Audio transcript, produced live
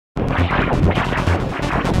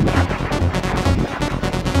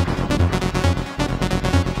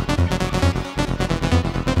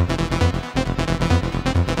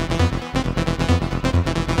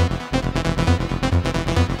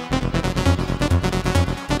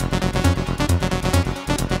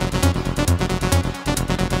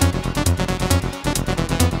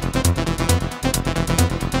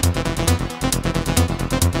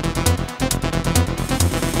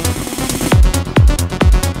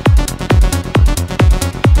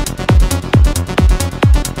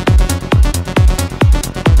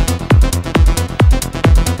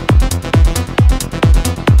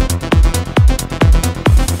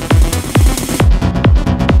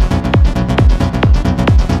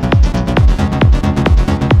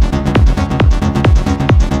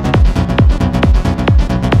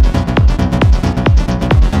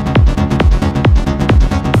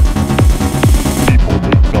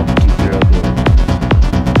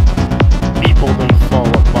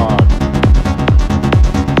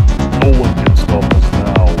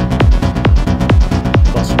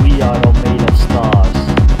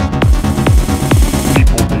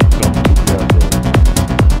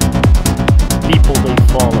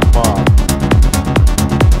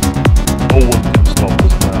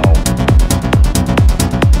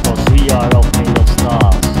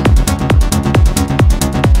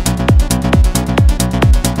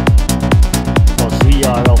we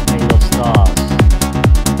are all made of stars.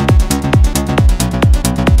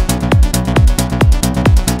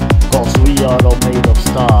 Cause we are all made of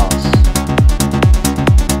stars.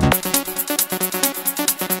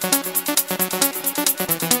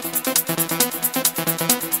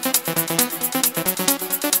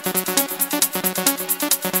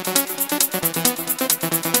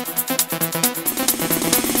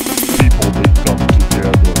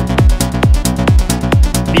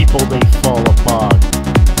 People they fall apart.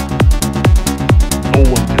 No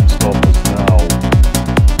one can stop us now.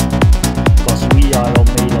 Cause we are all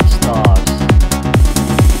made of stars.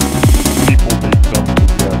 People they come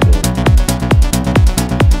together.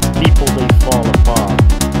 People they fall apart.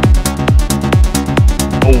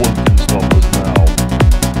 No one can stop us now.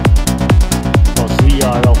 Cause we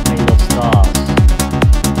are all made of stars.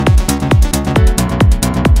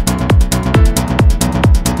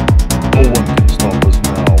 No one can stop us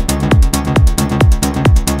now.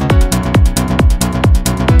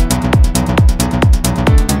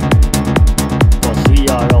 We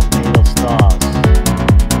are all made of stars.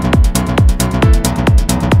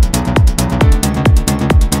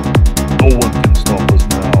 No one can stop us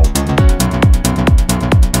now.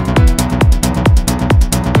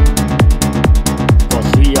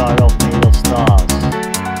 Cause we are all made of stars.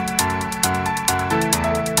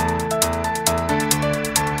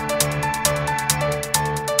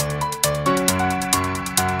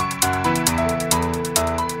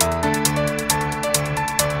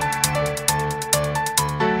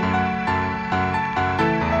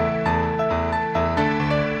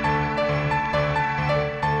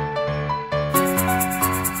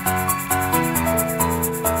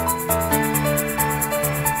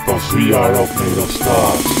 Cause we are all made of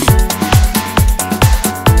stars.